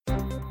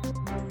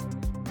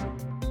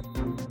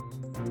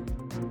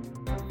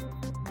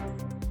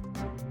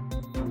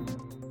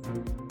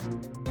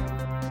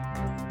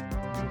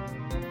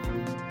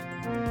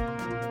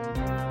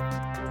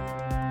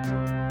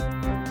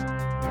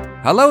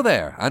Hello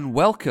there, and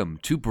welcome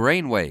to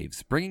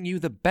Brainwaves, bringing you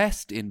the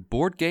best in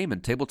board game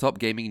and tabletop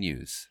gaming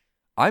news.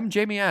 I'm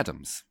Jamie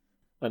Adams.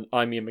 And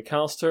I'm Ian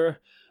McAllister,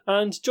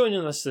 and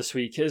joining us this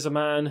week is a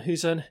man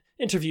who's an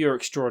interviewer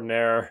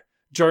extraordinaire,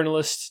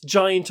 journalist,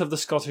 giant of the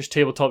Scottish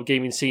tabletop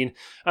gaming scene,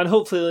 and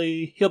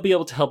hopefully he'll be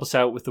able to help us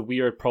out with the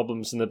weird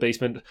problems in the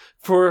basement,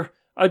 for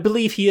I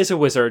believe he is a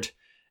wizard.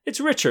 It's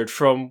Richard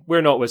from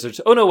We're Not Wizards.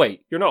 Oh no,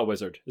 wait, you're not a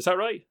wizard. Is that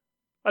right?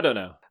 I don't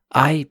know.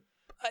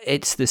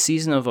 It's the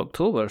season of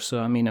October, so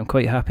I mean, I'm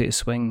quite happy to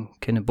swing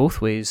kind of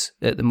both ways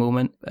at the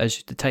moment.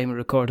 As the time of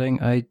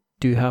recording, I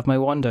do have my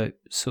wand out,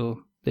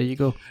 so there you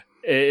go.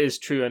 It is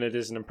true, and it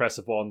is an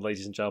impressive wand,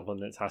 ladies and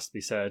gentlemen, it has to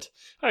be said.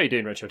 How are you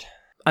doing, Richard?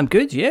 I'm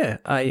good, yeah.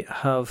 I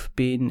have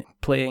been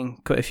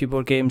playing quite a few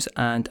board games,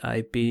 and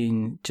I've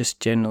been just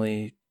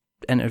generally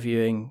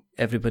interviewing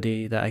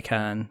everybody that I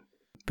can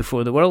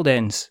before the world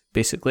ends,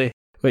 basically,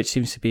 which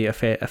seems to be a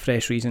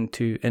fresh reason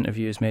to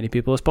interview as many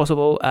people as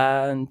possible,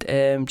 and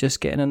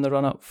just getting in the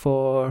run-up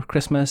for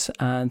Christmas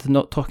and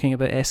not talking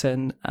about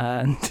Essen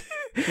and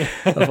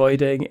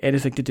avoiding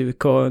anything to do with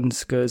cons,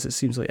 because it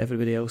seems like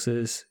everybody else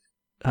is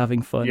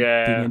having fun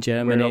being in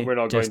Germany we're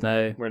not just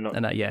going, now. We're not.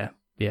 And yeah.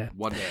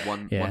 One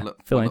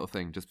little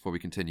thing, just before we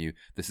continue.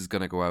 This is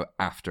going to go out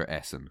after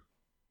Essen.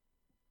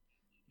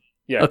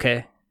 Yeah.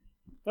 Okay.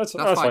 That's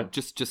fine. fine.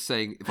 Just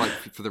saying, like,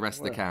 for the rest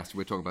of the cast,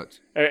 we're talking about.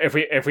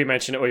 If we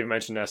mention it, or you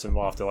mention Essen,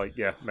 we'll have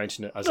to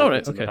mention it as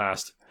it's in the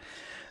past.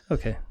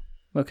 Okay.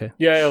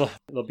 Yeah,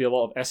 there'll be a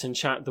lot of Essen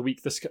chat the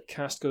week this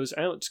cast goes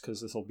out,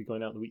 because this will be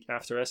going out the week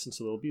after Essen,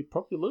 so there'll be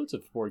probably loads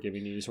of board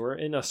gaming news. We're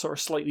in a sort of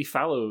slightly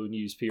fallow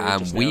news period.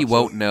 And we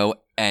won't know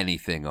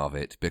anything of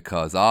it,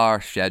 because our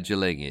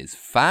scheduling is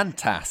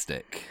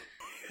fantastic.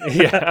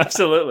 Yeah,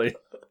 absolutely.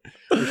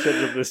 We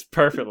scheduled this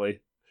perfectly.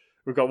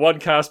 We've got one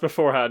cast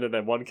beforehand and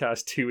then one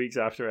cast 2 weeks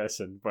after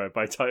Essen, by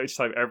which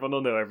time everyone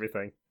will know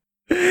everything.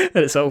 And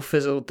it's all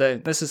fizzled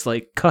down. This is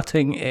like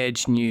cutting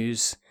edge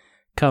news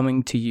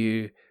coming to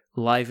you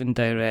live and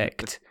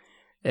direct,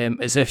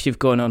 as if you've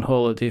gone on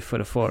holiday for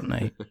a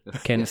fortnight,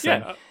 kind of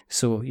thing. Yeah.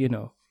 So,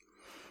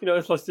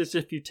 it's as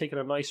if you've taken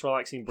a nice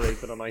relaxing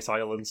break on a nice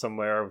island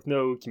somewhere with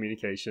no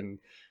communication,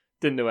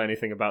 didn't know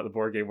anything about the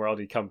board game world.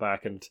 You come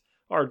back and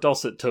our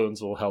dulcet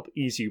tones will help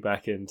ease you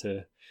back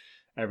into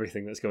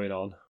everything that's going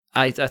on.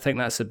 I think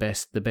that's the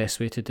best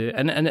way to do it.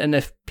 And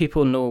if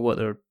people know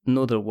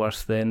their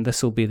worth, then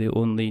this will be the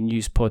only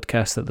news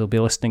podcast that they'll be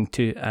listening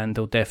to, and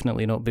they'll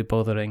definitely not be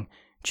bothering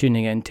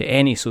tuning in to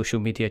any social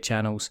media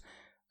channels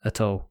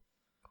at all.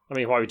 I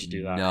mean, why would you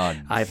do that?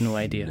 None. I have no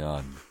idea.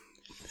 None.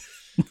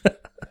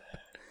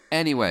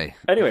 Anyway.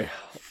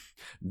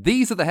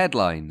 These are the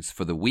headlines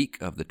for the week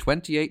of the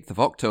 28th of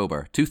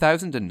October,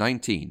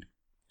 2019.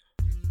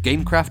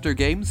 Gamecrafter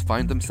Games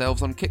find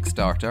themselves on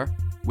Kickstarter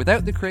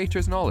without the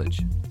creator's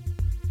knowledge.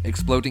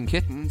 Exploding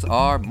kittens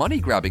are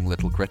money-grabbing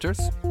little critters.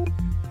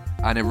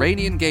 And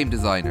Iranian game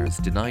designers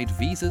denied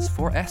visas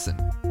for Essen.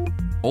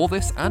 All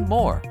this and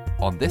more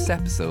on this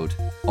episode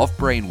of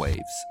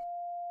Brainwaves.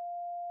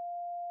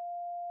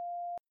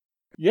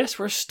 Yes,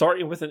 we're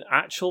starting with an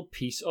actual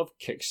piece of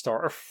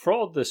Kickstarter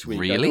fraud this week.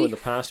 Really? I know in the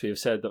past we have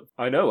said that.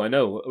 I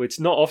know. It's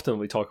not often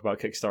we talk about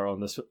Kickstarter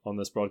on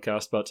this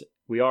broadcast, but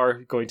we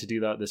are going to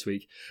do that this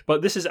week.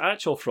 But this is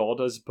actual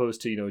fraud as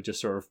opposed to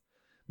just sort of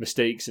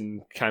mistakes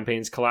and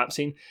campaigns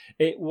collapsing.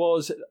 It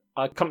was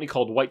a company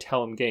called White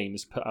Helm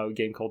Games put out a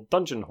game called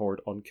Dungeon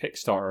Horde on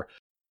Kickstarter,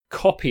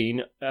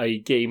 copying a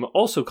game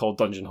also called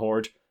Dungeon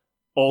Horde,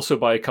 also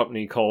by a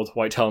company called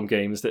White Helm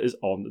Games that is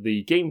on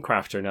the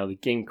Gamecrafter. Now, the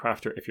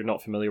Gamecrafter, if you're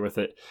not familiar with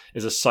it,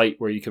 is a site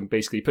where you can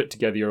basically put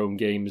together your own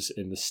games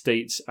in the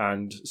States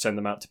and send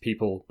them out to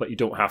people, but you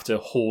don't have to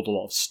hold a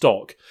lot of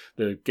stock.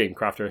 The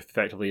Gamecrafter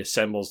effectively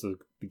assembles the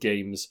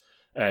games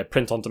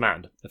print on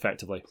demand,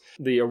 effectively.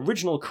 The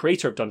original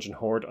creator of Dungeon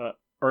Horde,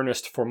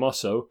 Ernest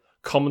Formoso,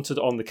 commented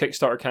on the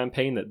Kickstarter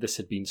campaign that this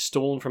had been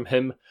stolen from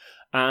him,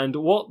 and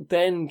what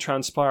then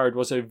transpired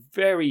was a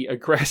very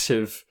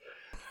aggressive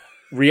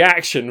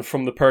reaction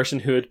from the person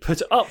who had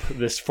put up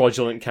this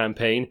fraudulent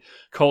campaign,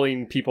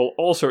 calling people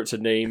all sorts of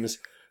names,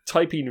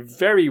 typing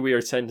very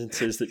weird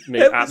sentences that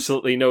made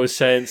absolutely no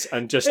sense,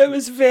 and just... It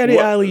was very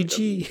Ali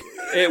G.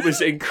 It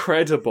was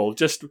incredible.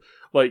 Just,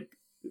 like,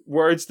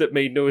 words that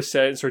made no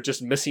sense, or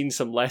just missing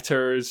some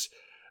letters,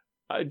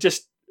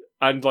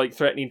 and like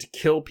threatening to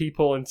kill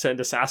people and send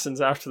assassins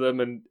after them,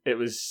 and it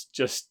was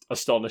just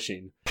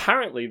astonishing.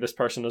 Apparently, this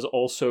person has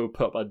also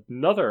put up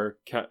another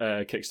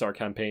Kickstarter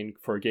campaign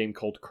for a game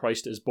called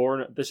Christ is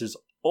Born. This is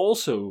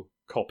also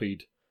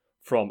copied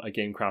from a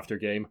Gamecrafter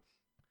game,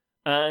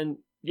 and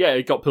yeah,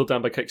 it got pulled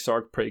down by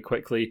Kickstarter pretty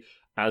quickly,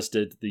 as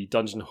did the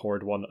Dungeon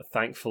Horde one,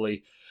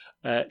 thankfully.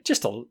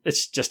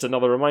 It's just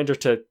another reminder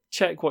to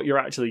check what you're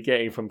actually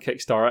getting from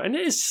Kickstarter. And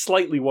it is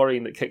slightly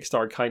worrying that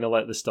Kickstarter kind of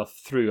let this stuff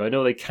through. I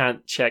know they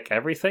can't check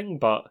everything,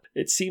 but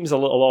it seems a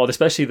little odd,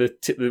 especially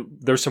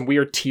there's some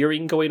weird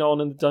tiering going on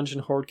in the Dungeon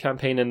Horde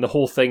campaign, and the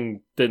whole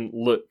thing didn't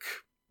look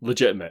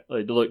legitimate.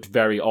 It looked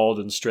very odd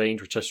and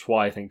strange, which is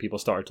why I think people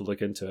started to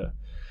look into it.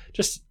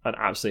 Just an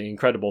absolutely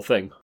incredible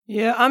thing.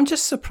 Yeah, I'm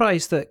just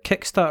surprised that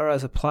Kickstarter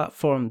as a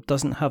platform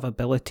doesn't have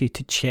ability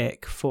to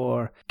check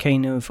for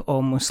kind of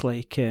almost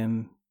like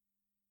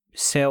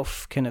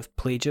self kind of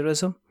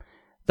plagiarism.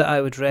 That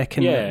I would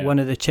reckon that one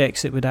of the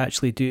checks it would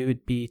actually do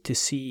would be to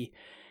see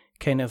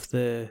kind of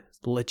the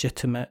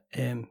legitimate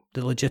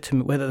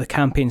whether the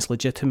campaign's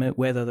legitimate,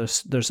 whether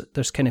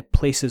there's kind of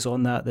places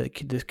on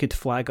that could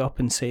flag up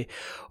and say,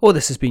 oh,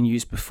 this has been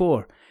used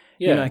before.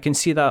 Yeah. You know, I can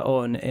see that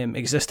on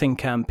existing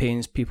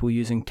campaigns, people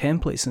using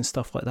templates and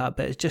stuff like that.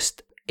 But it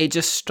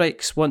just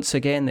strikes once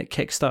again that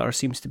Kickstarter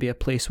seems to be a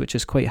place which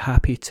is quite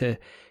happy to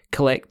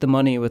collect the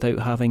money without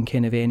having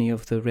kind of any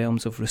of the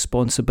realms of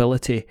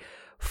responsibility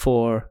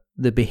for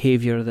the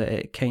behaviour that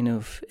it kind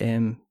of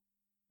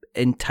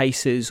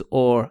entices,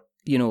 or,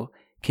 you know,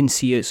 can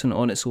see it's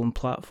on its own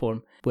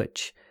platform,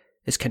 which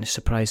is kind of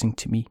surprising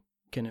to me.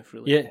 Kind of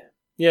really.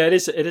 Yeah. It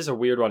is a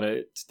weird one.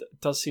 It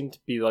does seem to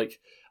be like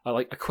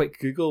a quick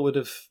Google would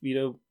have, you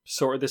know,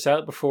 sorted this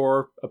out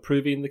before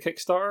approving the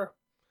Kickstarter.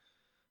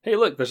 Hey,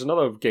 look, there's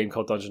another game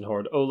called Dungeon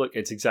Horde. Oh, look,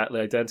 it's exactly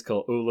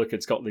identical. Oh, look,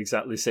 it's got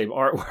exactly the same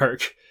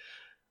artwork.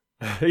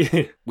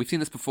 We've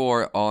seen this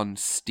before on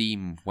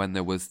Steam when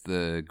there was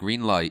the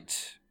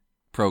Greenlight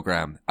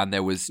program, and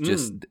there was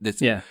just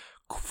this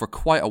for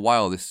quite a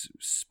while, this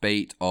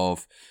spate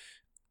of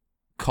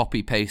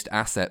copy-paste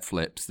asset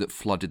flips that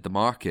flooded the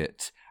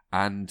market,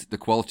 and the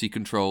quality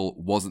control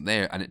wasn't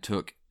there, and it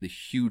took the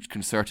huge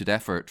concerted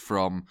effort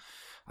from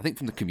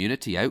the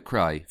community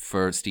outcry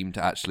for Steam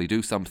to actually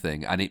do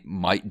something. And it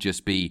might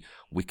just be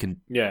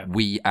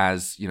we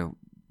as, you know,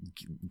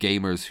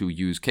 gamers who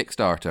use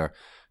Kickstarter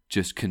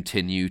just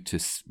continue to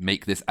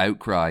make this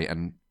outcry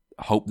and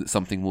hope that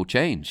something will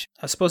change.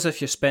 I suppose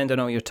if you're spending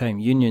all your time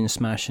union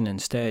smashing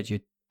instead, you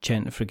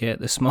tend to forget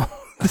the small.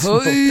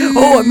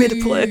 Oh, I made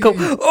it political.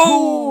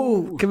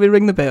 Oh, can we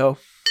ring the bell?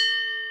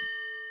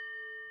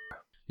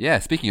 Yeah,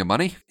 speaking of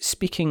money.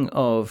 Speaking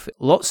of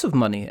lots of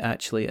money,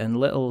 actually, and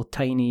little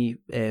tiny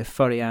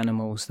furry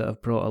animals that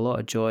have brought a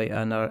lot of joy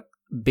and are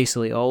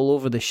basically all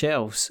over the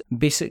shelves.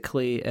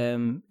 Basically,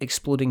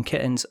 Exploding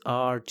Kittens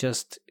are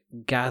just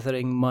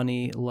gathering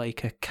money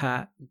like a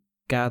cat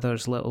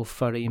gathers little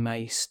furry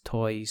mice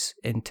toys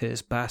into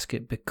his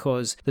basket,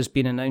 because there's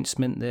been an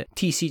announcement that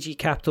TCG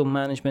Capital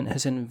Management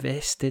has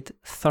invested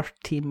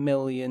 $30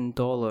 million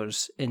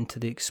into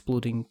the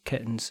Exploding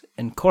Kittens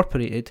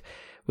Incorporated,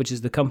 which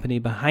is the company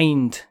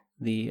behind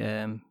the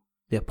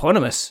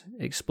eponymous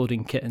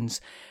Exploding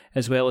Kittens,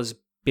 as well as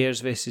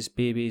Bears vs.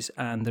 Babies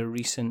and the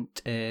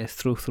recent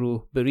Throw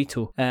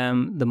Burrito.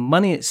 The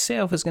money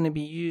itself is going to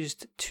be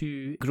used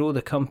to grow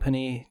the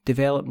company,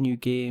 develop new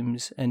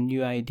games and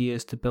new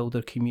ideas to build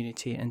their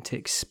community, and to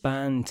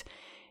expand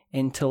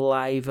into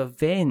live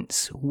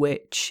events,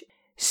 which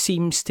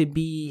seems to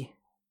be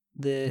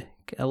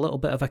a little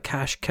bit of a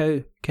cash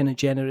cow, kind of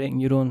generating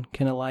your own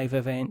kind of live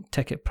event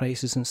ticket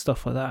prices and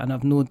stuff like that. And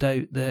I've no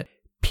doubt that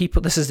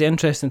people, this is the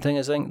interesting thing,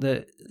 I think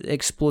that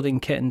Exploding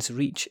Kittens'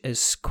 reach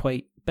is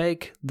quite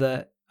big,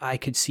 that I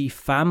could see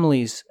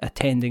families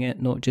attending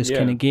it, not just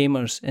kind of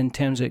gamers, in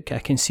terms of, I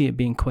can see it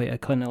being quite a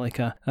kind of like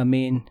a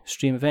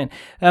mainstream event.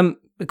 Of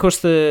course,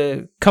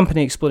 the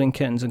company Exploding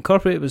Kittens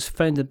Incorporated was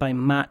founded by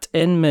Matt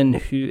Inman,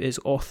 who is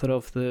author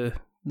of the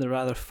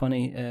rather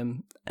funny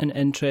and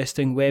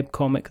interesting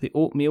webcomic The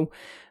Oatmeal,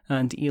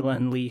 and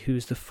Elan Lee,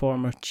 who's the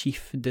former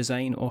chief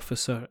design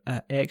officer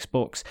at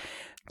Xbox.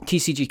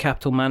 TCG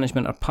Capital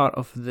Management are part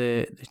of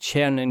the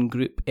Chernin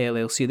Group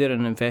LLC. They're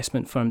an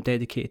investment firm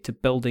dedicated to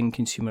building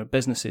consumer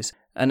businesses.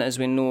 And as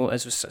we know,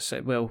 as we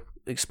said, well,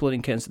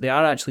 Exploding Kittens, they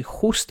are actually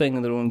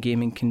hosting their own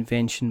gaming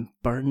convention,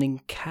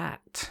 Burning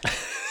Cat.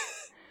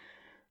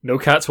 No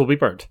cats will be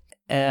burnt.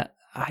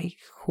 I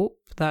hope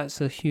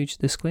that's a huge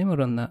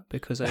disclaimer on that,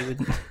 because I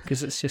wouldn't,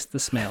 because it's just the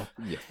smell.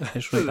 Yeah.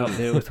 It's right up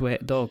there with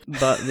Wet Dog.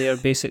 But they're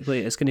basically,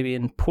 it's going to be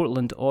in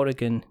Portland,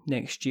 Oregon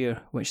next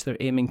year, which they're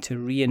aiming to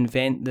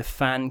reinvent the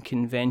fan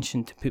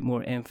convention to put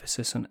more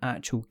emphasis on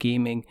actual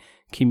gaming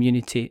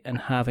community and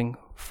having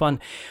fun.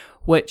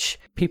 Which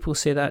people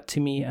say that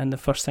to me, and the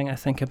first thing I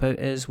think about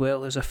is,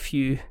 well, there's a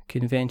few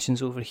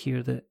conventions over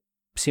here that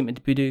seem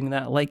to be doing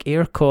that, like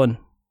Aircon,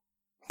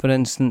 for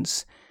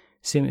instance.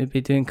 Seem to be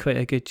doing quite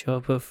a good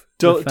job of.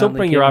 Don't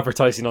bring your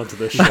advertising onto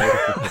this show.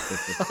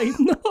 I'm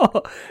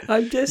not.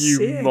 I'm just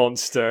saying. You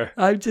monster.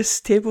 I'm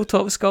just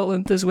Tabletop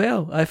Scotland as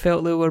well. I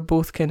felt they were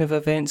both kind of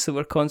events that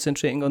were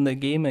concentrating on the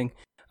gaming.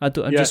 I'm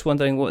just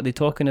wondering, what are they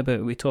talking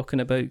about? Are we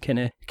talking about kind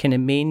of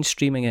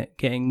mainstreaming it,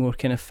 getting more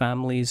kind of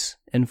families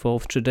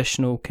involved,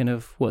 traditional kind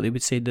of what they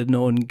would say the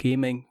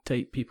non-gaming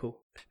type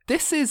people?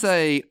 This is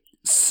a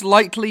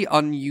slightly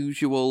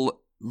unusual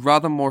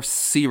rather more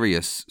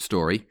serious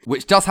story,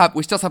 which does have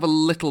a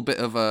little bit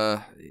of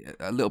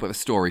a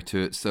story to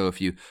it. So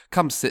if you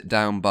come sit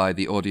down by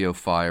the audio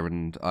fire,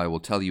 and I will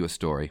tell you a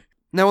story.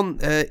 Now, on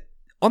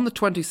the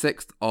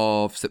 26th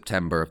of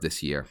September of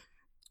this year,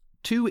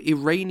 two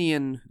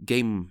Iranian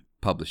game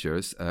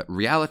publishers,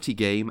 Reality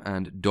Game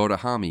and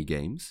Dorahami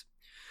Games,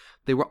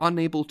 they were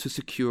unable to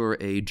secure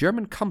a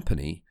German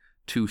company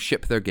to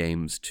ship their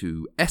games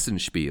to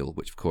Essenspiel,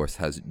 which of course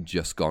has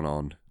just gone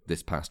on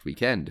this past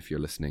weekend, if you're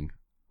listening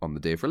on the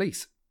day of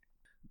release.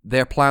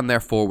 Their plan,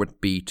 therefore,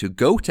 would be to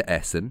go to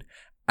Essen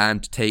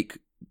and take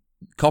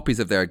copies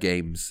of their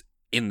games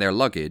in their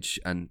luggage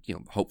and,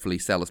 hopefully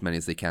sell as many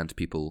as they can to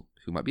people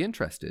who might be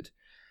interested.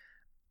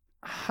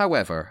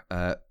 However,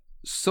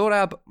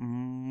 Sorab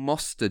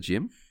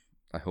Mostajim,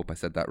 I hope I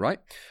said that right,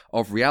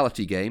 of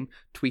Reality Game,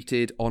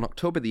 tweeted on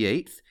October the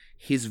 8th,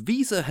 his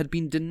visa had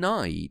been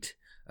denied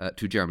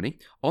to Germany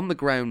on the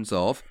grounds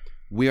of,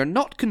 "We are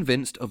not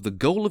convinced of the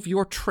goal of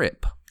your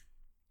trip."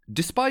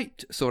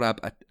 Despite Sorab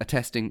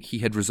attesting he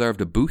had reserved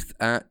a booth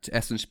at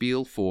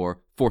Essenspiel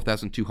for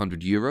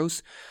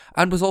 €4,200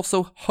 and was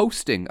also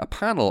hosting a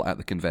panel at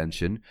the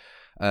convention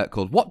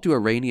called "What Do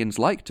Iranians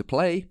Like to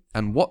Play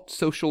and What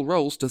Social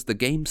Roles Does the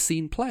Game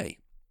Scene Play?"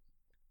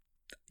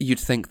 You'd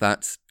think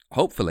that's,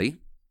 hopefully,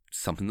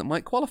 something that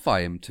might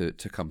qualify him to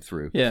come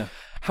through. Yeah.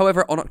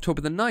 However, on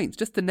October the 9th,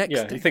 just the next...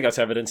 Yeah, you think that's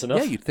evidence enough?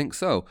 Yeah, you'd think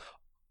so.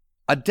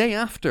 A day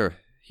after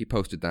he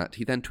posted that,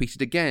 he then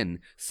tweeted again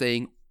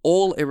saying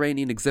all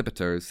Iranian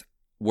exhibitors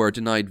were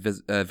denied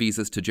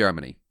visas to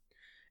Germany,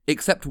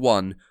 except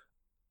one,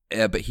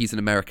 but he's an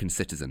American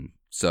citizen,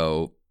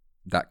 so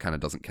that kind of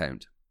doesn't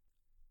count.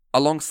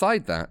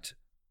 Alongside that,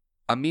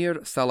 Amir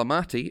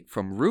Salamati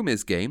from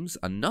Rumiz Games,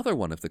 another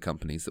one of the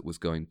companies that was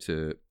going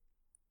to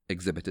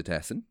exhibit at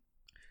Essen,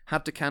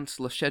 had to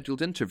cancel a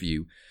scheduled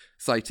interview,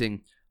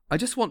 citing, "I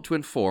just want to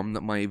inform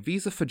that my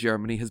visa for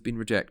Germany has been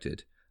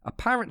rejected.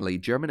 Apparently,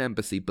 German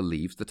embassy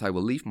believes that I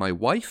will leave my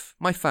wife,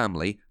 my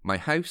family, my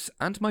house,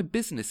 and my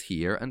business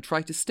here and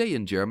try to stay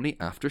in Germany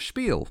after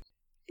Spiel."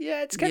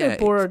 Yeah, it's kind of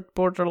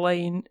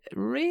borderline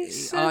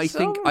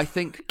racism. I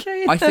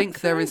think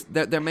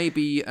there may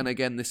be, and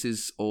again, this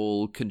is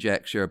all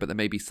conjecture, but there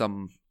may be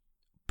some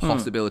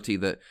possibility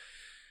that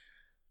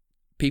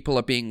people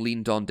are being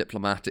leaned on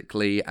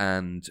diplomatically,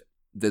 and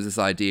there's this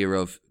idea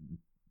of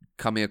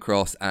coming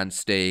across and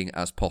staying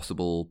as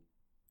possible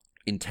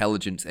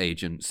intelligence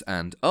agents,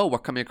 and we're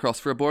coming across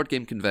for a board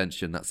game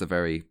convention. That's a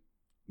very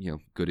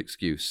good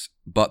excuse,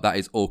 but that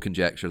is all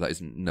conjecture.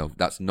 That's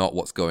not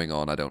what's going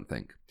on, I don't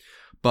think.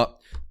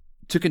 But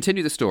to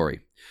continue the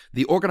story,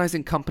 the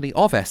organising company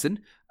of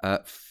Essen,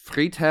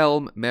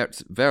 Friedhelm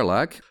Merz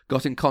Verlag,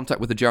 got in contact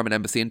with the German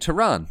embassy in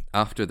Tehran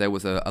after there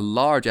was a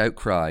large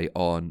outcry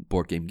on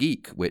Board Game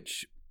Geek,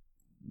 which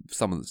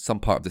some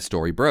part of the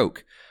story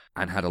broke,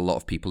 and had a lot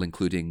of people,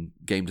 including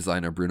game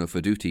designer Bruno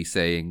Feduti,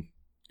 saying,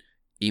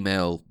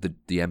 email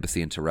the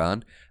embassy in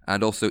Tehran,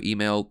 and also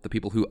email the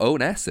people who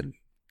own Essen,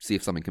 see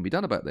if something can be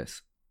done about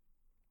this.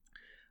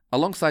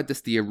 Alongside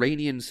this, the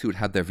Iranians who had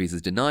had their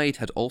visas denied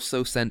had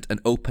also sent an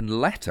open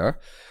letter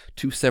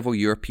to several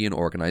European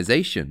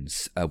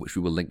organisations, which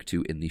we will link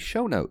to in the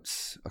show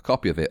notes, a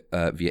copy of it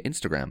via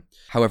Instagram.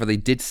 However, they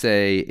did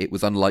say it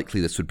was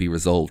unlikely this would be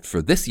resolved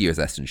for this year's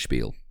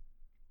Essenspiel.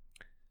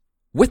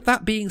 With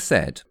that being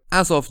said,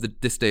 as of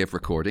this day of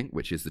recording,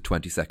 which is the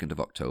 22nd of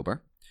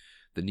October,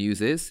 the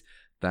news is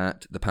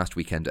that the past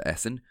weekend at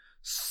Essen,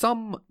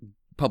 some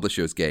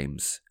publishers'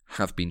 games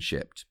have been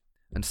shipped,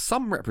 and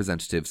some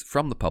representatives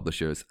from the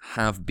publishers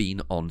have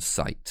been on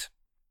site.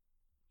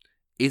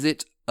 Is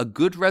it a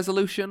good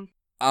resolution?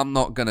 I'm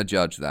not going to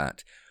judge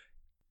that.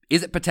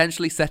 Is it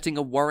potentially setting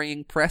a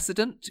worrying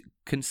precedent,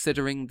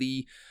 considering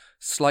the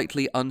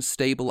slightly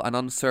unstable and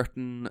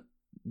uncertain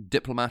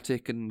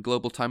diplomatic and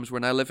global times we're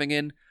now living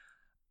in?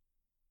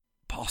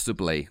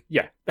 Possibly.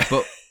 Yeah.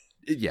 But,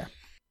 yeah.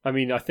 I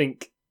mean, I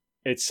think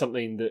it's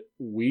something that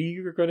we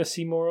are going to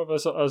see more of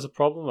as a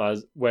problem,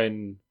 as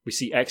when we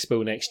see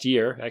Expo next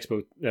year,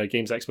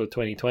 Games Expo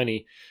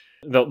 2020.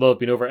 They'll have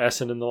been over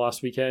Essen in the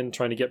last weekend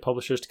trying to get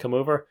publishers to come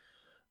over.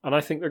 And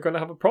I think they're going to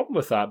have a problem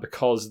with that,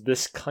 because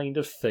this kind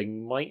of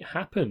thing might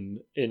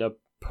happen in a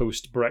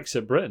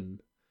post-Brexit Britain.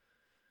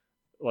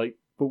 Like,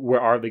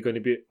 where are they going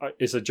to be?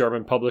 Is a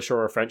German publisher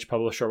or a French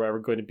publisher or whatever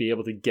going to be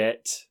able to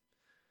get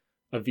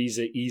a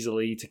visa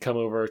easily to come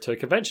over to a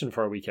convention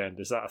for a weekend?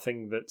 Is that a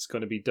thing that's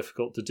going to be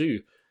difficult to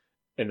do?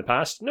 In the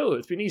past, no,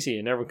 it's been easy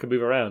and everyone can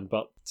move around,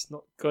 but it's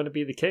not going to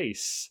be the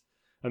case.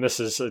 And this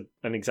is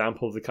an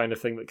example of the kind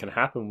of thing that can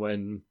happen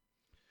when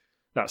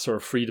that sort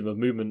of freedom of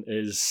movement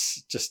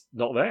is just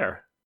not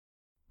there.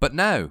 But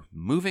now,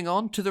 moving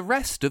on to the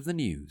rest of the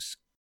news.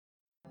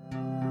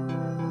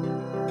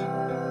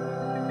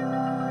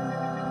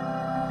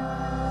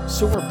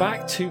 So we're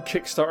back to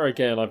Kickstarter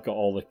again. I've got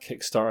all the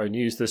Kickstarter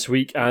news this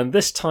week, and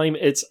this time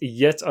it's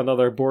yet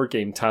another board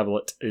game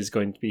tablet is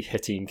going to be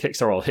hitting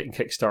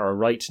Kickstarter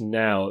right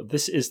now.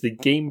 This is the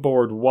Game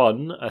Board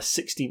 1, a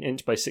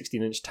 16-inch by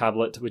 16-inch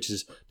tablet, which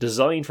is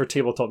designed for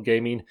tabletop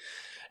gaming.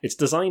 It's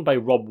designed by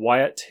Rob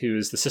Wyatt, who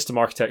is the system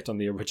architect on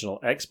the original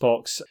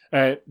Xbox.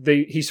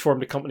 He's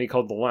formed a company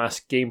called The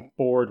Last Game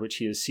Board, which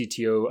he is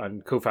CTO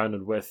and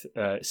co-founded with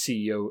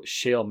CEO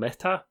Shail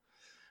Mehta.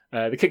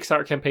 The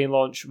Kickstarter campaign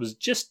launch was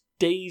just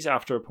days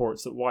after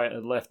reports that Wyatt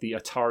had left the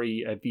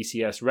Atari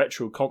VCS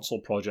retro console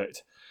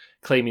project,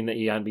 claiming that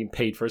he hadn't been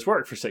paid for his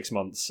work for 6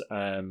 months,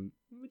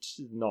 which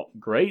is not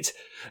great.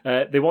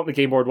 They want the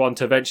Game Board 1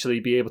 to eventually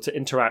be able to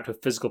interact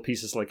with physical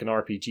pieces like an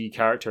RPG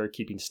character,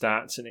 keeping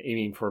stats and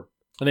aiming for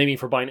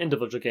buying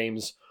individual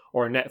games,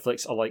 or a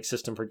Netflix-alike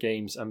system for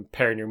games and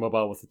pairing your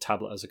mobile with the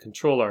tablet as a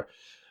controller.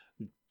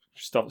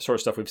 Sort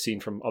of stuff we've seen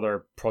from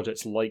other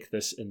projects like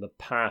this in the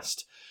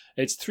past.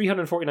 It's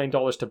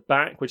 $349 to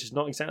back, which is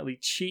not exactly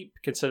cheap,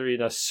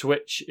 considering a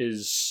Switch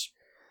is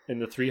in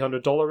the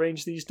 $300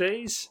 range these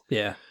days.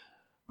 Yeah.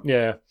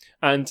 Yeah.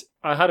 And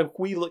I had a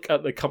wee look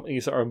at the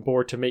companies that are on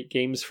board to make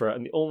games for it,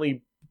 and the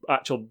only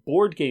actual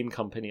board game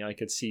company I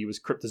could see was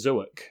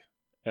Cryptozoic,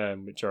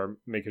 which are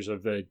makers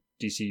of the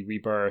DC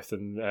Rebirth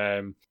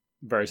and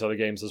various other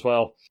games as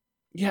well.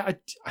 Yeah,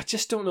 I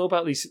just don't know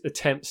about these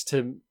attempts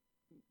to...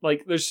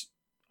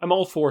 I'm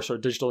all for sort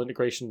of digital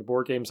integration into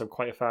board games. I'm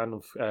quite a fan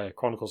of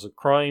Chronicles of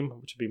Crime,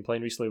 which I've been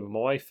playing recently with my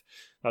wife.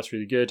 That's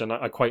really good, and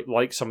I quite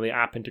like some of the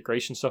app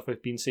integration stuff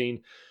I've been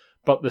seeing.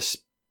 But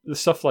the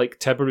stuff like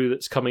Teberu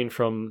that's coming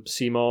from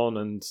Simon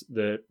and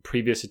the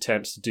previous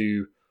attempts to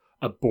do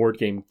a board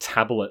game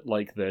tablet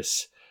like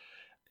this,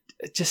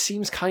 it just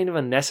seems kind of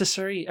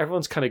unnecessary.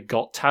 Everyone's kind of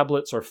got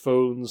tablets or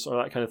phones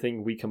or that kind of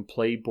thing we can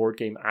play board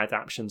game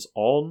adaptations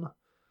on.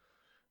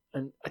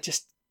 And I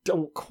just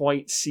don't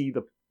quite see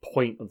the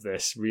point of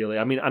this, really.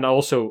 I mean, and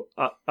also,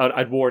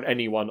 I'd warn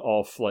anyone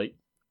off, like,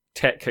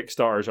 tech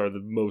Kickstarters are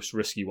the most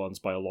risky ones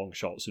by a long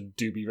shot, so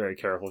do be very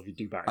careful if you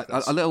do back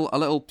this. A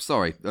little,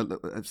 sorry,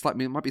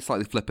 it might be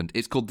slightly flippant.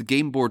 It's called the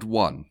Game Board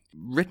 1,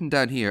 written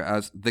down here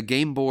as the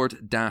Game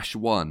Board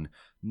 -1,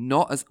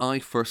 not as I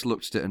first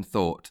looked at it and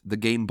thought, the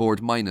Game Board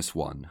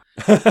 -1.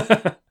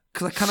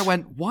 Because I kind of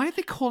went, why are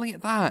they calling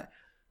it that?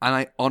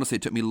 And honestly,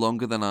 it took me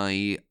longer than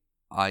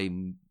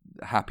I'm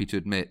happy to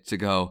admit to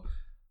go,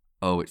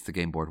 oh, it's the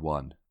Game Board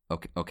 1.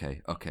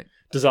 Okay.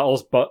 Does that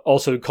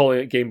also calling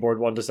it Game Board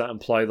 1, does that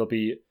imply there'll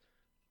be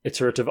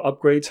iterative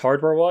upgrades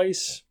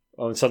hardware-wise?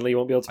 Oh, and suddenly you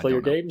won't be able to play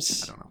your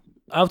games? I don't know.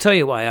 I'll tell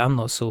you why I'm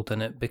not sold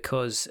on it,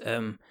 because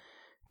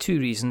 2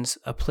 reasons.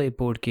 I play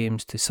board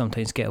games to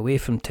sometimes get away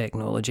from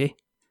technology.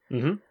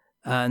 Mm-hmm.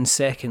 And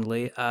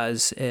secondly,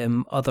 as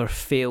other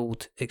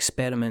failed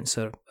experiments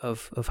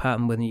have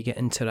happened when you get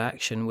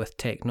interaction with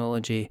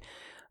technology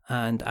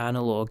and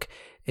analog,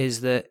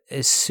 is that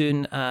as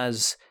soon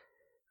as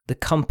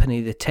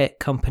the tech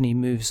company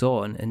moves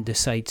on and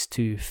decides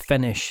to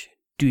finish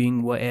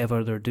doing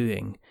whatever they're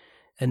doing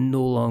and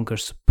no longer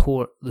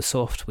support the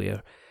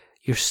software,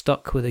 you're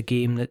stuck with a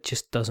game that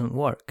just doesn't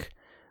work.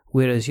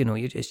 Whereas, you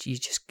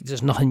just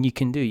there's nothing you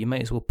can do. You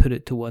might as well put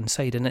it to one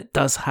side. And it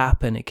does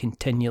happen. It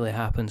continually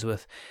happens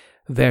with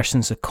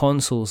versions of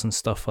consoles and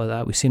stuff like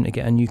that. We seem to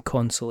get a new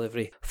console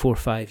every 4 or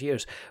 5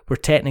 years, where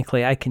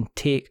technically I can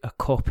take a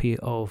copy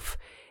of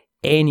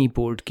any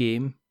board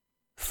game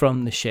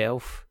from the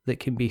shelf that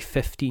can be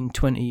 15,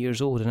 20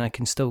 years old, and I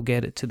can still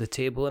get it to the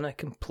table and I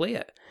can play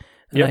it.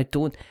 And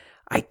yep.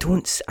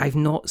 I've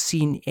not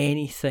seen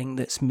anything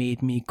that's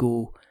made me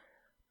go,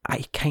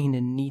 I kind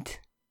of need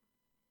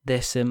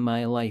this in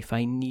my life.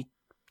 I need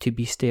to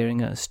be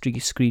staring at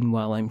a screen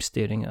while I'm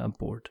staring at a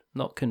board.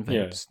 Not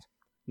convinced.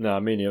 Yeah. No,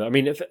 me neither. I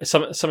mean, if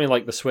something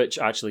like the Switch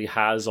actually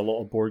has a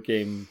lot of board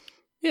game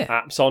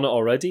apps on it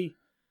already,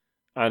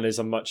 and is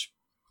a much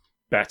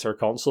better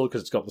console because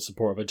it's got the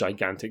support of a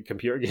gigantic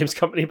computer games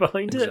company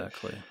behind it.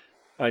 Exactly.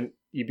 And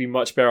you'd be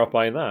much better off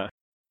buying that.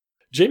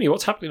 Jamie,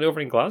 what's happening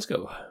over in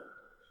Glasgow?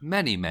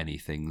 Many, many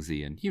things,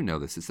 Ian. You know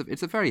this.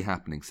 It's a very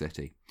happening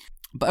city.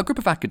 But a group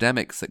of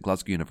academics at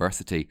Glasgow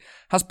University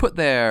has put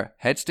their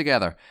heads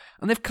together,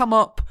 and they've come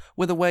up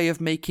with a way of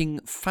making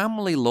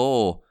family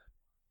law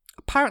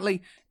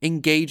apparently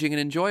engaging and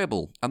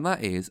enjoyable, and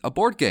that is a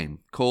board game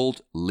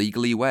called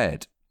Legally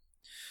Wed,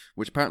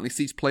 which apparently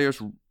sees players,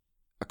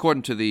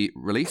 according to the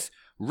release,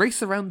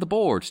 race around the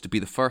board to be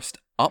the first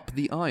up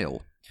the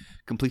aisle,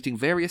 completing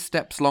various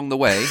steps along the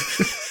way.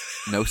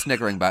 No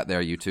sniggering back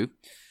there, you two.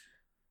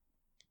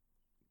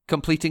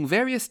 Completing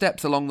various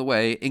steps along the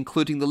way,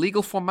 including the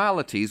legal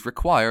formalities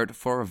required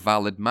for a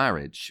valid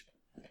marriage.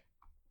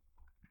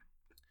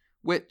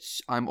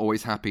 Which I'm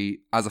always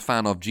happy, as a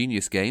fan of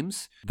Genius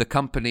Games, the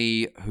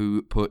company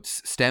who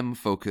puts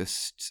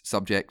STEM-focused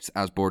subjects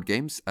as board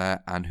games,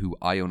 and who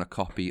I own a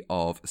copy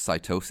of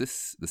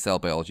Cytosis, the cell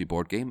biology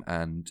board game,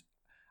 and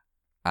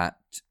at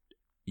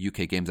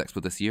UK Games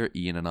Expo this year,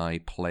 Ian and I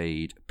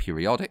played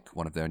Periodic,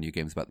 one of their new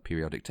games about the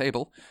periodic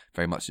table.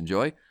 Very much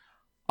enjoy.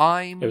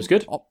 It was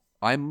good.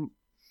 I'm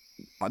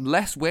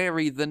less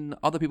wary than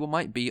other people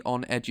might be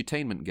on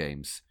edutainment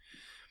games.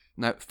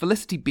 Now,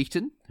 Felicity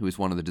Beaton, who is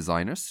one of the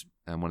designers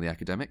and one of the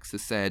academics,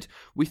 has said,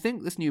 "We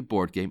think this new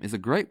board game is a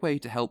great way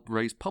to help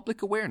raise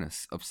public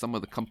awareness of some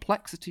of the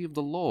complexity of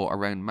the law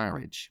around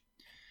marriage.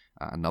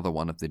 another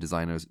one of the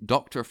designers,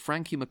 Dr.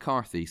 Frankie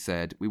McCarthy,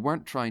 said, "We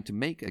weren't trying to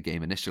make a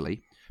game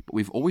initially, but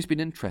we've always been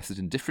interested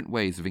in different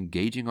ways of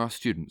engaging our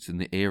students in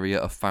the area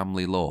of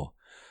family law."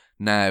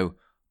 Now,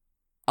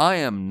 I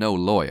am no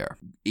lawyer.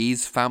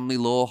 Is family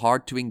law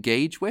hard to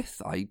engage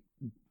with?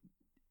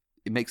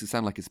 It makes it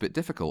sound like it's a bit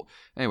difficult.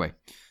 Anyway,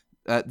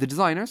 the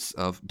designers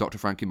of Dr.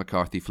 Frankie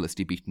McCarthy,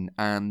 Felicity Beaton,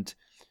 and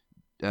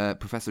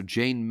Professor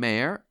Jane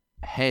Mayer,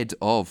 head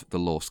of the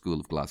Law School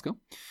of Glasgow,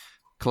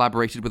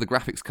 collaborated with a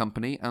graphics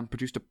company and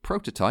produced a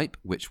prototype,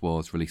 which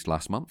was released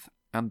last month,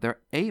 and they're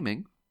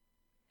aiming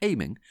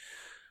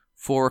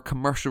for a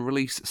commercial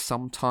release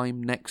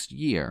sometime next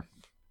year.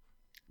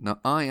 Now,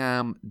 I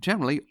am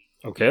generally...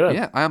 Okay, then.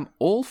 Yeah, I am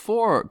all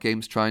for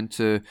games trying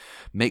to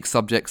make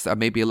subjects that are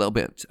maybe a little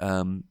bit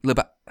out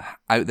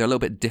there, a little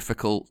bit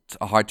difficult,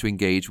 hard to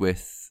engage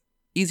with,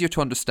 easier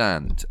to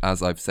understand.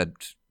 As I've said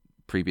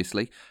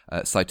previously,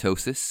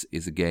 Cytosis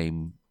is a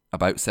game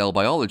about cell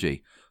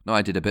biology. Now,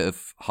 I did a bit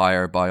of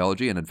higher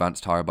biology and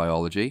advanced higher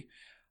biology,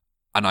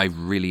 and I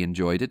really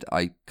enjoyed it.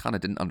 I kind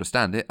of didn't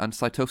understand it, and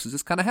Cytosis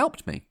has kind of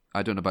helped me.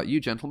 I don't know about you,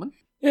 gentlemen.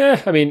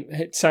 Yeah, I mean,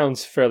 it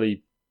sounds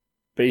fairly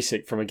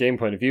basic from a game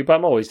point of view, but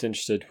I'm always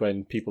interested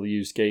when people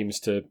use games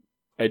to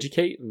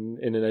educate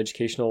in an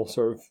educational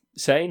sort of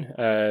setting.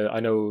 I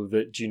know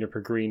that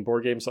Juniper Green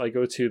board games that I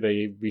go to,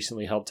 they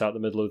recently helped out the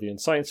Midlothian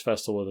Science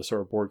Festival with a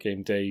sort of board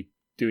game day,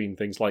 doing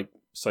things like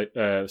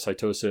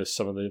Cytosis,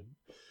 some of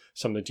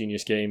the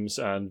Genius games,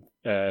 and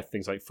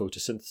things like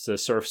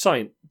Photosynthesis, sort of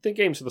science, the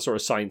games with a sort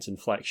of science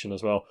inflection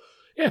as well.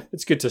 Yeah,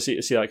 it's good to see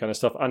that kind of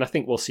stuff, and I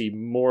think we'll see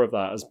more of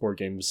that as board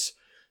games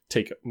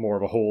take more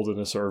of a hold in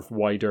a sort of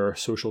wider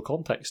social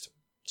context.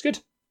 It's good.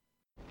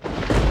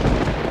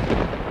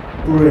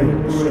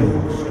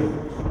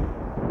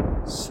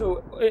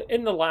 So,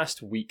 in the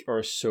last week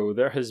or so,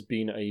 there has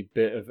been a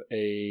bit of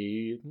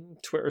a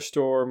Twitter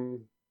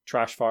storm,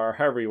 trash fire,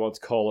 however you want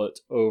to call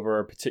it, over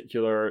a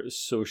particular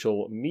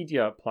social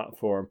media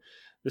platform.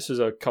 This is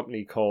a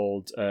company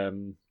called...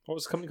 what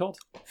was the company called?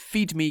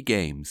 Feed Me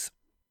Games.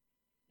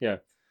 Yeah.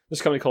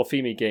 This company called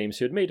Feed Me Games,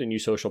 who had made a new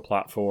social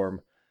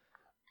platform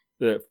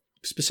that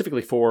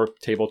specifically for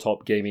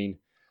tabletop gaming,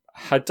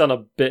 had done a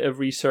bit of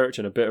research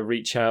and a bit of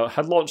reach out,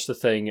 had launched the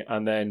thing,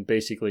 and then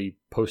basically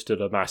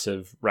posted a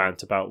massive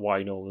rant about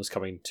why no one was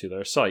coming to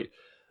their site.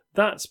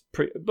 That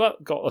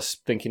got us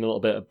thinking a little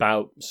bit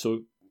about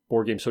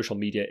board game social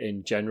media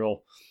in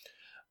general,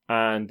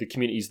 and the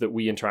communities that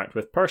we interact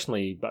with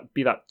personally, but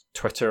be that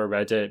Twitter,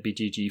 Reddit,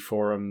 BGG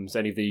forums,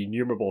 any of the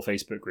innumerable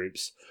Facebook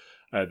groups.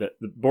 The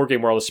board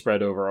game world is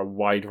spread over a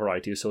wide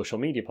variety of social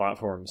media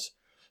platforms.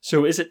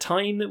 So is it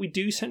time that we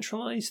do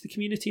centralize the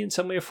community in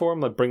some way or form,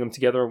 like bring them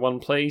together in one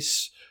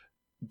place?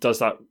 Does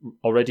that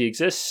already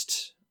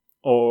exist?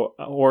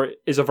 Or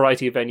is a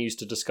variety of venues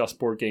to discuss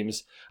board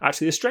games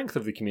actually the strength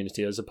of the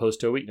community as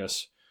opposed to a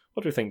weakness?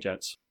 What do you think,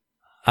 gents?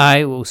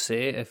 I will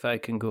say, if I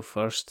can go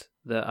first,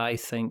 that I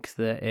think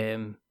that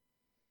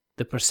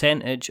the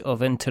percentage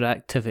of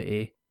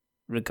interactivity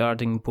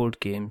regarding board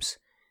games,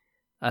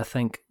 I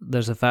think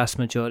there's a vast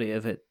majority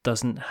of it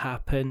doesn't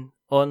happen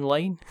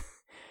online.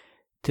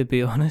 To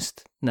be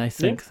honest, and I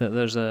think that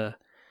there's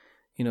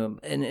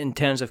in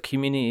terms of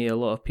community, a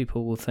lot of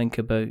people will think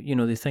about,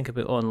 they think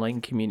about online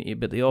community,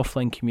 but the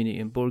offline community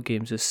in board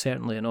games is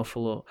certainly an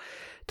awful lot.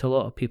 To a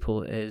lot of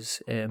people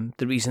is the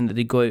reason that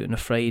they go out on a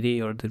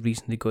Friday, or the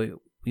reason they go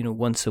out,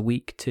 once a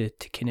week to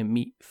kind of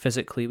meet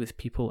physically with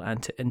people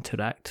and to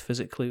interact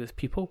physically with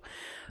people.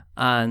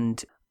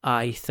 And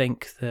I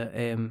think that,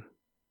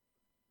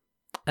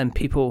 and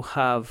people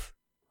have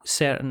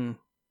certain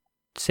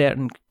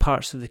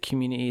parts of the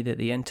community that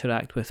they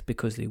interact with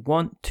because they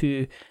want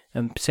to,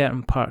 and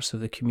certain parts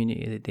of the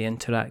community that they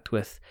interact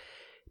with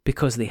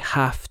because they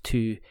have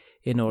to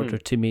in order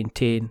to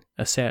maintain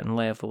a certain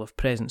level of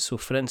presence. So,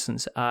 for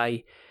instance,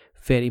 I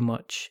very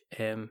much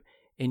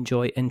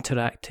enjoy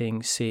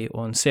interacting, say,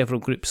 on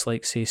several groups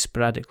like, say,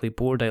 Sporadically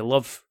Bored. I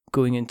love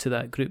going into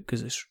that group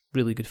because it's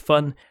really good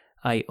fun.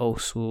 I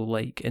also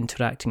like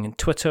interacting on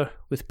Twitter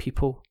with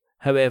people.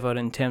 However,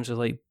 in terms of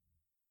like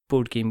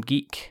Board Game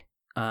Geek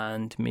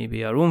and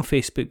maybe our own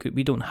Facebook group,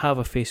 we don't have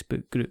a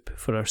Facebook group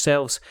for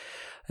ourselves,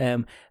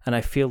 and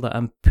I feel that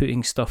I'm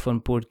putting stuff on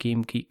Board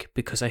Game Geek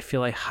because I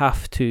feel I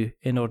have to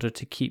in order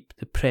to keep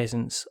the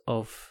presence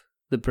of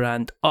the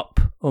brand up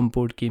on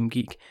Board Game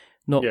Geek,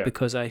 not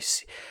because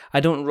I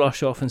don't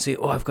rush off and say,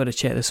 oh, I've got to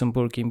check this on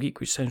Board Game Geek,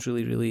 which sounds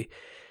really, really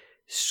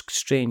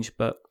strange,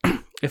 but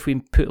if we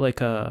put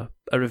like a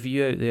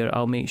review out there,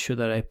 I'll make sure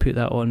that I put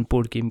that on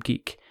Board Game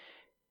Geek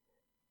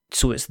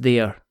so it's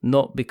there,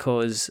 not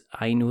because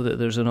I know that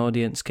there's an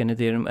audience kind of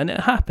there, and it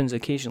happens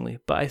occasionally,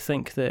 but I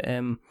think that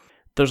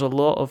there's a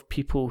lot of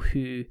people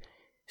who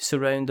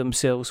surround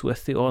themselves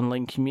with the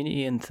online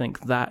community and think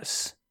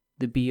that's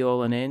the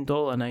be-all and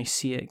end-all, and I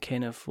see it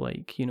kind of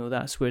like,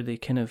 that's where they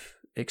kind of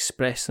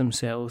express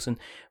themselves, and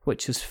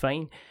which is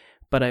fine,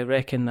 but I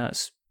reckon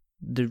that's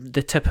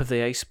the tip of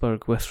the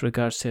iceberg with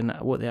regards to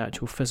what the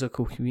actual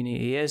physical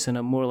community is, and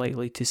I'm more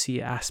likely to see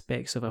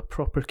aspects of a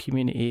proper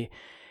community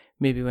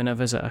maybe when I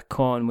visit a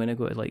con, when I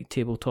go to like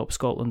Tabletop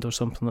Scotland or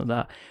something like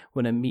that,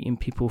 when I'm meeting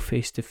people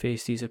face to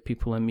face, these are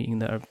people I'm meeting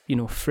that are, you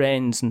know,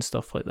 friends and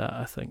stuff like that,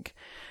 I think.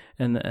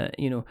 And,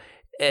 you know,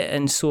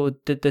 and so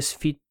did this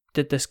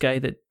guy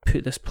that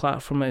put this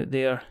platform out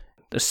there.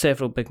 There's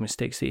several big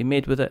mistakes that he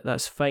made with it.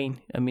 That's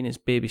fine. I mean, it's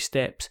baby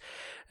steps.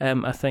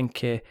 I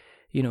think, you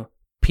know,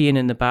 peeing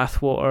in the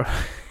bathwater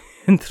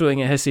and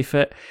throwing a hissy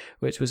fit,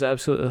 which was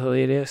absolutely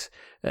hilarious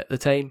at the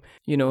time,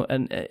 you know,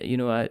 and, you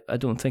know, I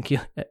don't think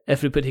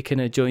everybody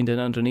kind of joined in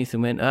underneath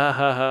and went, ha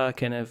ha,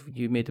 kind of,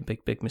 you made a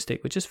big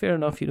mistake, which is fair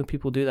enough, you know,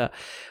 people do that.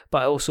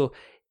 But also,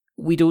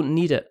 we don't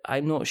need it.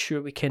 I'm not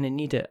sure we kind of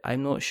need it.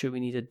 I'm not sure we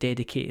need a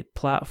dedicated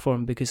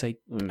platform, because I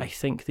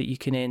think that you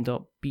can end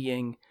up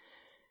being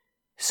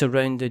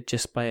surrounded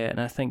just by it, and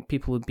I think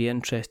people would be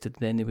interested,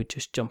 then they would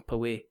just jump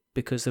away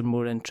because they're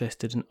more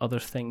interested in other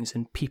things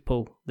and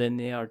people than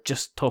they are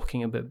just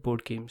talking about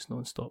board games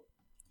non-stop.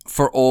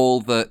 For all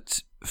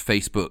that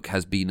Facebook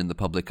has been in the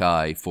public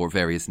eye for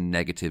various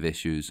negative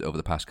issues over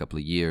the past couple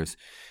of years,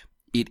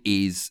 it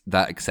is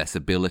that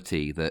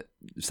accessibility that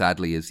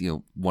sadly is, you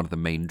know, one of the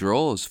main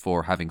draws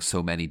for having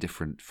so many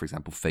different, for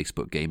example,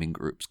 Facebook gaming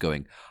groups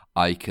going.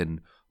 I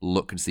can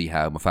look and see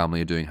how my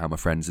family are doing, how my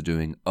friends are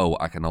doing. Oh,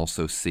 I can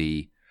also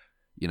see,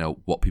 you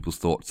know, what people's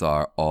thoughts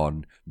are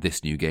on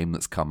this new game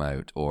that's come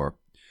out, or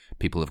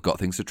people have got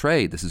things to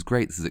trade. This is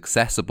great. This is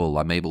accessible.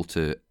 I'm able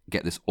to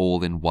get this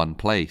all in one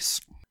place.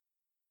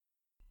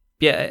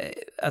 Yeah,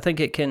 I think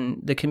there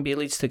can be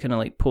leads to kind of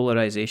like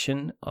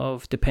polarization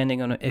of,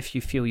 depending on if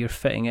you feel you're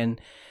fitting in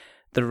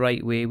the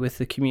right way with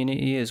the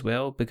community as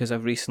well, because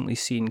I've recently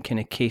seen kind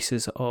of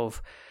cases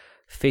of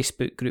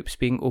Facebook groups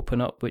being open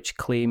up which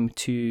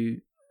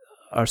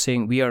are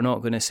saying we are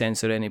not going to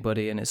censor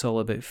anybody and it's all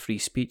about free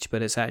speech,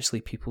 but it's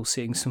actually people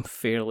saying some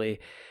fairly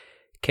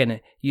kind of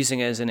using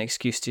it as an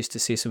excuse just to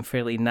say some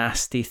fairly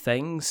nasty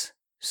things.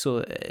 So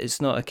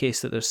it's not a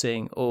case that they're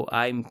saying, oh,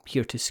 I'm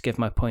here to give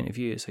my point of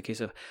view. It's a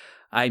case of,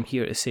 I'm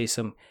here to say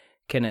some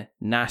kind of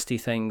nasty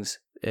things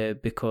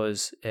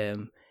because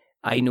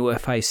I know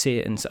if I say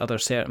it in other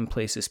certain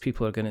places,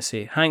 people are going to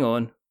say, hang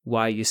on,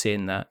 why are you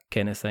saying that,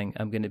 kind of thing.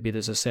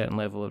 There's a certain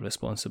level of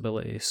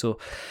responsibility. So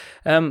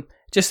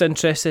just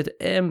interested.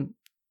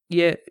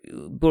 Yeah,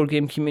 board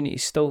game community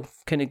is still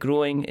kind of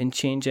growing and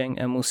changing,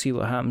 and we'll see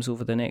what happens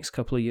over the next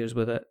couple of years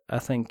with it. I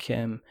think,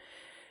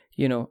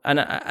 you know,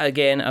 and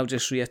again, I'll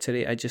just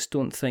reiterate, I just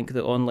don't think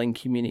the online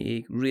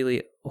community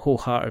really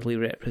wholeheartedly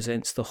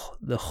represents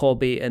the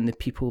hobby and the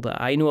people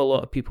that I know. A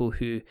lot of people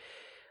who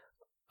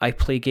I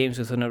play games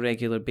with on a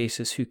regular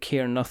basis who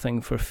care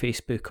nothing for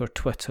Facebook or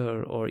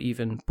Twitter or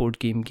even Board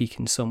Game Geek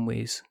in some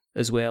ways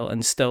as well,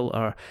 and still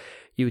are,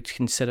 you would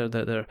consider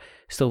that they're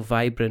still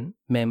vibrant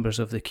members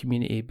of the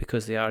community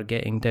because they are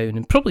getting down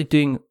and probably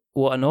doing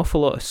what an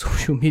awful lot of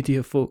social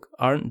media folk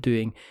aren't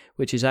doing,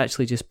 which is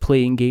actually just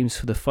playing games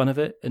for the fun of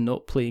it and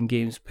not playing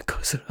games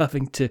because they're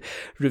having to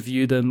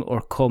review them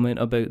or comment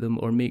about them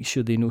or make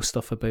sure they know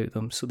stuff about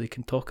them so they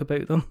can talk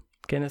about them,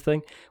 kind of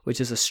thing,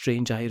 which is a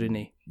strange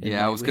irony.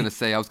 Yeah, I was going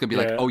to be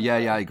like, oh yeah,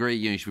 I agree.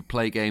 You should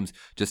play games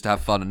just to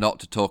have fun and not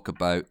to talk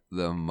about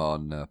them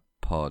on a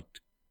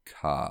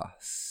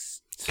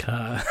podcast.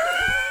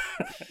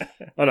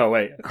 Oh no,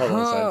 wait, hold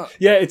on a second.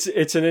 Yeah,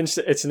 it's an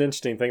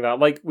interesting thing that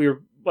like we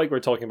were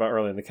talking about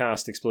earlier in the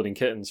cast. Exploding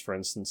Kittens, for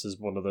instance, is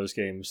one of those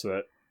games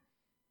that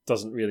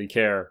doesn't really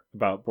care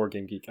about Board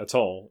Game Geek at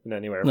all in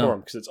any way or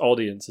form, because its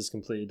audience is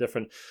completely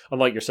different.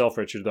 Unlike yourself,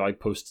 Richard, that I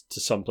post to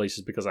some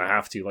places because I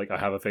have to. Like I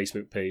have a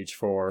Facebook page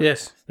for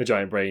the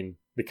Giant Brain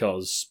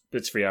because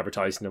it's free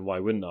advertising, and why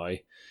wouldn't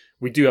I?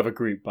 We do have a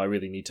group, but I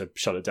really need to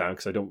shut it down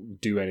because I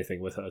don't do anything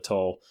with it at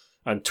all.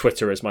 And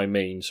Twitter is my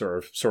main sort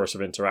of source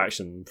of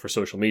interaction for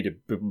social media,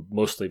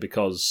 mostly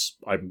because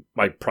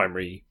my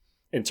primary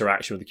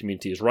interaction with the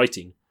community is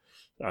writing,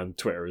 and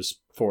Twitter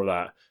is for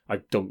that.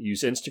 I don't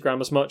use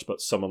Instagram as much,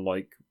 but someone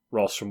like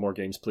Ross from More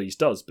Games Please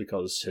does,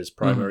 because his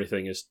primary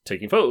thing is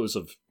taking photos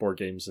of board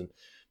games, and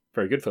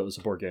very good photos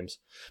of board games.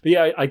 But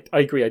yeah, I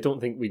agree. I don't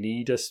think we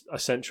need a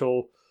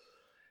central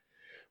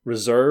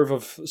reserve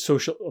of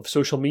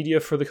social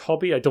media for the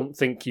hobby. I don't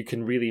think you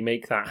can really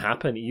make that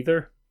happen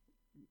either.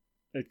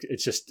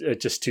 It's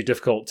just too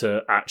difficult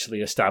to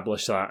actually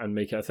establish that and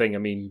make it a thing. I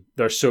mean,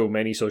 there's so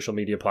many social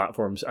media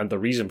platforms, and the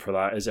reason for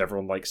that is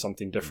everyone likes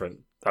something different.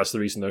 That's the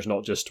reason there's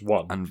not just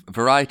one. And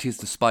variety is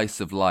the spice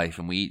of life,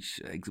 and we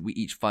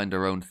each find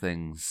our own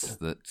things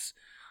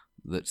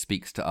that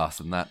speaks to us,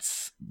 and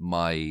that's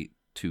my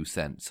 2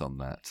 cents on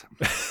that.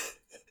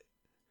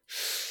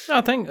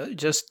 I think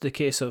just the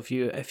case of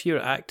if you're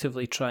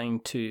actively trying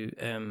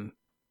to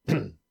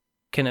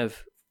kind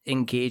of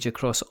engage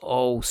across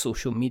all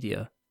social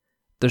media,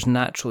 there's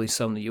naturally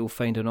some that you'll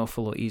find an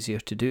awful lot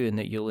easier to do and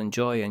that you'll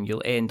enjoy and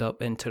you'll end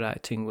up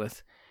interacting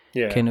with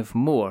kind of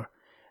more.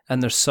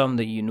 And there's some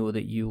that you know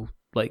that you'll,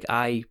 like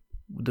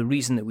the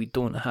reason that we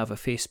don't have a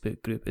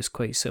Facebook group is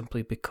quite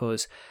simply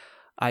because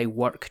I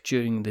work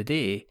during the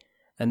day,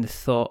 and the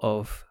thought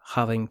of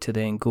having to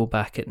then go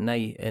back at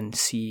night and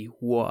see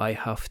what I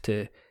have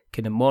to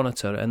kind of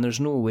monitor, and there's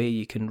no way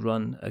you can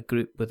run a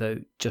group without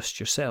just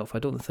yourself. I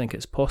don't think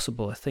it's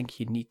possible. I think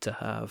you need to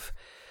have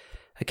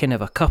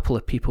a couple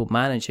of people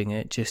managing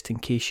it, just in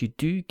case you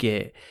do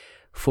get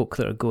folk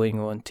that are going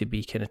on to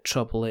be kind of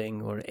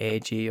troubling or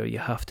edgy, or you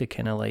have to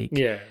kind of like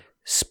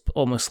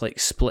almost like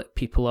split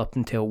people up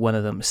until one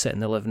of them is sit in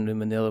the living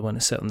room and the other one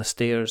is sit on the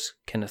stairs,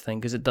 kind of thing.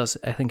 Because it does,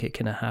 I think it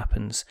kind of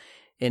happens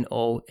in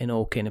all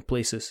kind of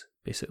places,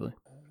 basically.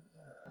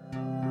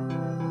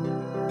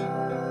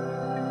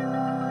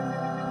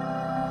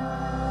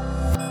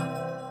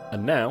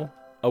 And now,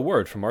 a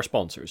word from our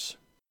sponsors.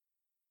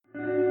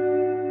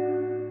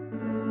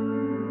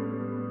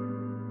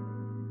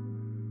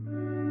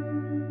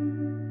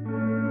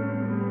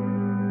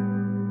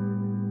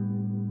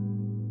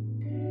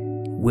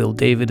 Will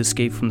David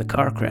escape from the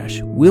car crash?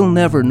 We'll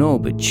never know,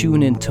 but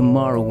tune in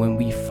tomorrow when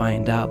we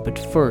find out. But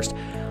first,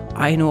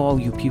 I know all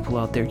you people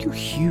out there, you're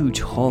huge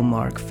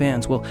Hallmark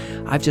fans. Well,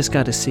 I've just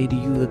got to say to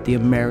you that the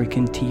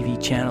American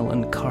TV channel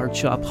and card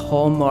shop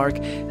Hallmark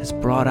has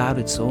brought out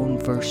its own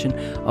version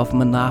of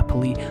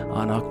Monopoly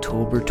on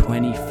October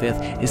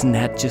 25th. Isn't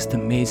that just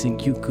amazing,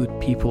 you good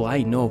people?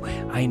 I know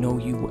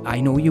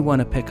you want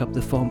to pick up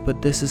the phone,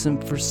 but this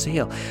isn't for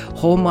sale.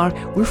 Hallmark,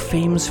 we're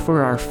famous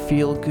for our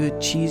feel-good,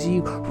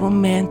 cheesy,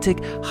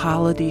 romantic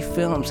holiday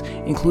films,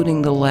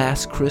 including The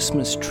Last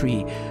Christmas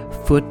Tree,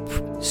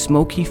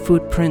 Smoky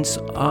Footprints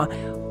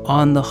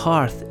on the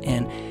Hearth,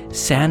 and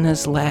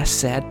Santa's Last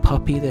Sad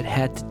Puppy That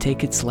Had to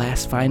Take Its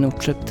Last Final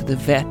Trip to the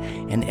Vet,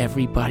 and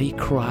Everybody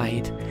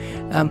Cried.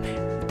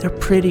 They're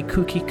pretty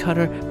cookie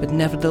cutter, but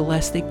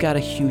nevertheless they've got a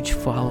huge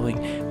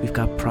following. We've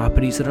got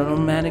properties that are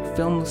romantic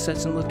film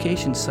sets and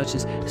locations, such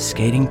as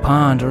Skating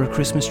Pond or a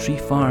Christmas Tree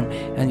Farm,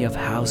 and you have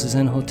houses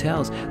and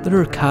hotels that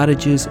are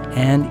cottages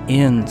and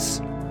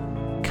inns.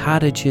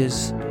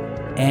 Cottages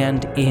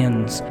and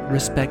inns,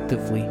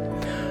 respectively.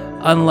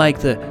 Unlike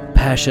the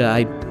Pasha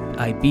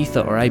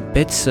Ibiza or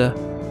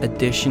Ibiza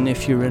edition,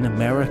 if you're in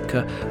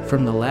America,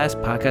 from the last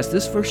podcast,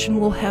 this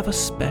version will have a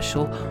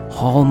special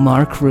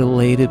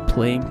Hallmark-related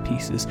playing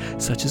pieces,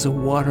 such as a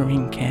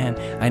watering can,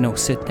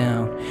 sit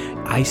down,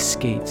 ice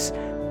skates,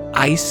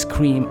 ice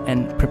cream,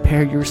 and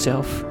prepare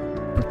yourself,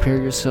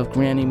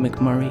 Granny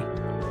McMurray,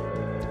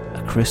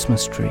 a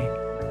Christmas tree.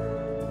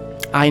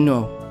 I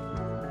know.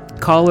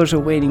 Callers are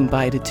waiting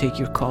by to take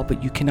your call,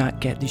 but you cannot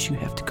get this. You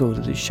have to go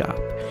to the shop.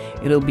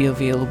 It'll be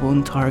available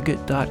on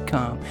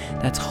Target.com.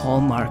 That's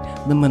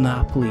Hallmark, the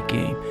Monopoly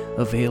game,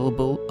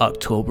 available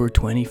October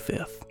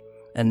 25th.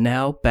 And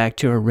now, back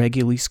to our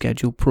regularly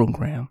scheduled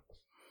program.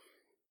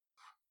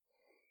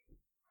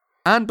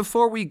 And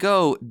before we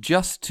go,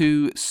 just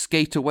to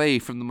skate away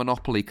from the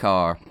Monopoly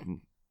car,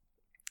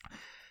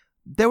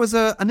 there was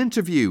an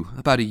interview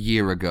about a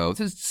year ago.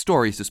 This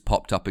story's just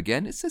popped up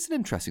again. It's an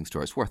interesting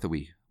story. It's worth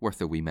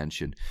a wee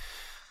mention.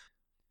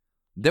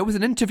 There was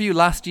an interview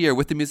last year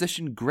with the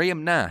musician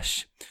Graham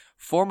Nash,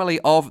 formerly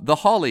of The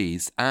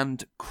Hollies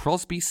and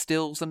Crosby,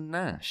 Stills and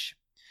Nash,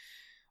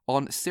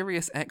 on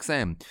Sirius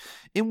XM,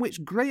 in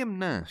which Graham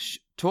Nash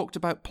talked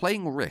about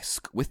playing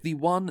Risk with the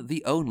one,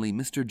 the only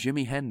Mr.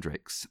 Jimi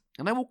Hendrix.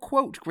 And I will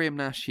quote Graham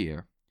Nash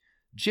here.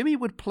 "Jimmy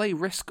would play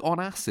Risk on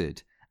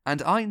acid,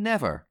 and I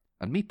never,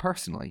 and me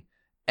personally,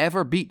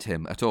 ever beat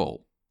him at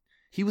all.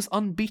 He was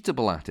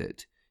unbeatable at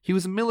it. He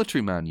was a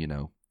military man, you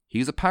know.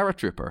 He's a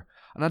paratrooper,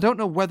 and I don't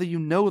know whether you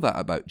know that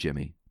about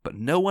Jimmy, but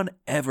no one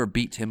ever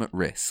beat him at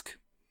Risk."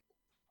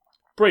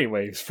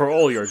 Brainwaves for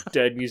all your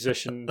dead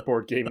musician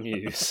board game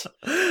news.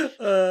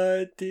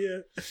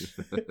 Dear.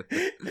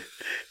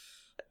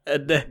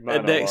 And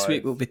next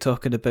week we'll be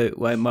talking about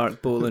why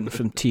Mark Bolan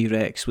from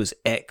T-Rex was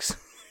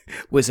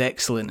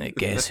excellent at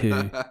Guess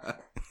Who.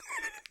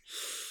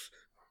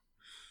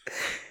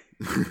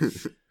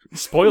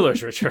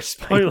 Spoilers, Richard,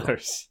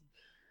 spoilers.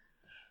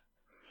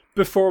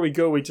 Before we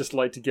go, we'd just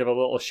like to give a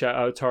little shout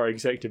out to our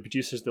executive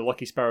producers, the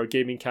Lucky Sparrow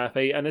Gaming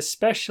Cafe, and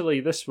especially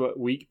this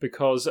week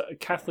because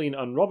Kathleen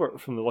and Robert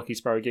from the Lucky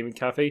Sparrow Gaming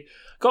Cafe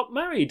got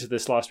married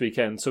this last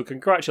weekend. So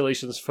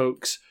congratulations,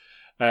 folks.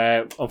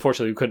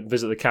 Unfortunately, we couldn't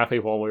visit the cafe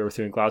while we were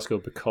through in Glasgow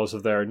because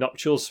of their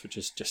nuptials, which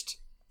is just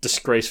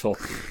disgraceful.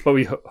 But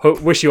we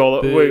wish you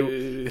all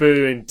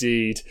boo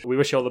indeed. We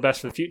wish you all the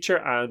best for the future,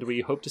 and we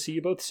hope to see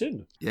you both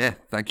soon. Yeah,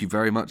 thank you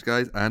very much,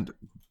 guys, and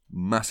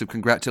massive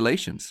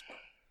congratulations.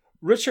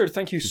 Richard,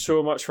 thank you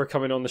so much for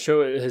coming on the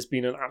show. It has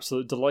been an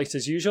absolute delight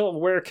as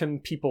usual. Where can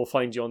people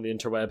find you on the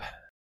interweb?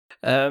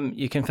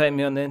 You can find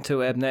me on the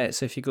interweb net.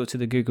 So if you go to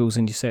the Googles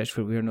and you search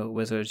for We're Not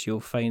Wizards, you'll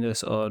find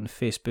us on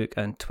Facebook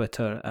and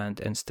Twitter and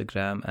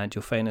Instagram, and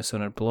you'll find us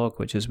on our blog,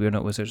 which is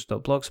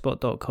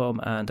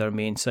we'renotwizards.blogspot.com, and our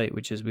main site,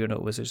 which is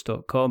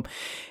we'renotwizards.com.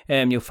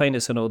 You'll find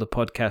us on all the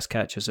podcast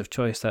catchers of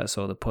choice. That's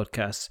all the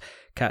podcast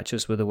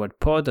catchers with the word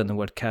pod and the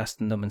word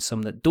cast in them, and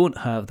some that don't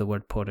have the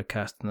word pod or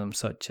cast in them,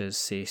 such as,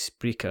 say,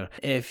 Spreaker.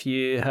 If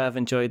you have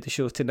enjoyed the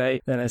show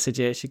tonight, then I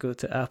suggest you go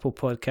to Apple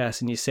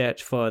Podcasts and you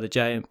search for The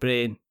Giant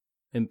Brain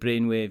and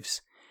Brainwaves,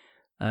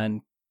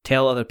 and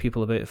tell other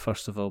people about it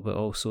first of all, but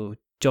also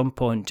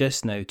jump on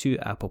just now to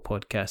Apple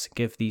Podcasts and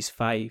give these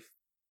 5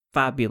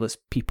 fabulous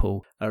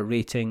people a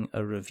rating,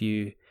 a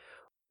review,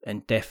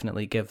 and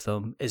definitely give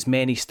them as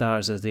many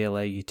stars as they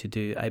allow you to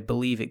do. I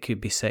believe it could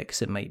be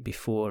 6, it might be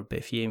 4, but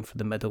if you aim for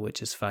the middle,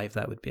 which is 5,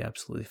 that would be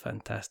absolutely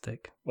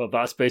fantastic. Well,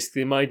 that's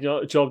basically my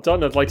job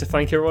done. I'd like to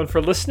thank everyone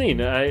for listening.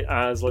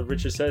 As like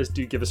Richard says,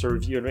 do give us a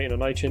review and rating on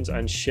iTunes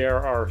and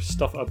share our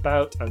stuff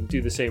about, and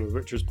do the same with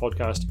Richard's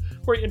podcast,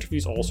 where he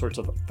interviews all sorts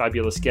of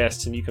fabulous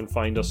guests, and you can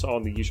find us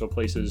on the usual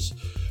places: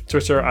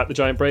 Twitter at The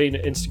Giant Brain,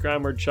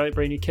 Instagram or Giant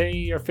Brain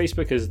UK, our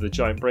Facebook is The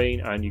Giant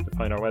Brain, and you can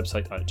find our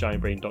website at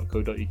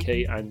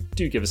giantbrain.co.uk, and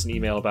do give us an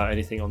email about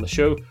anything on the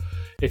show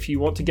if you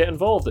want to get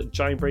involved at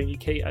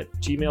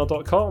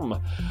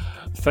giantbrainuk@gmail.com.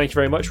 Thank you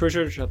very much,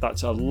 Richard.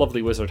 That's a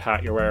lovely wizard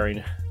hat you're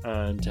wearing,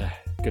 and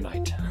good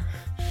night.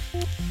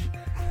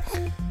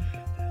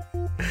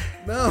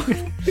 No,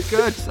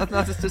 good.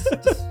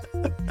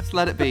 Just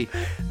let it be.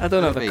 I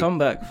don't have a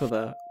comeback for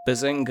that.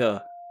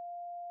 Bazinga.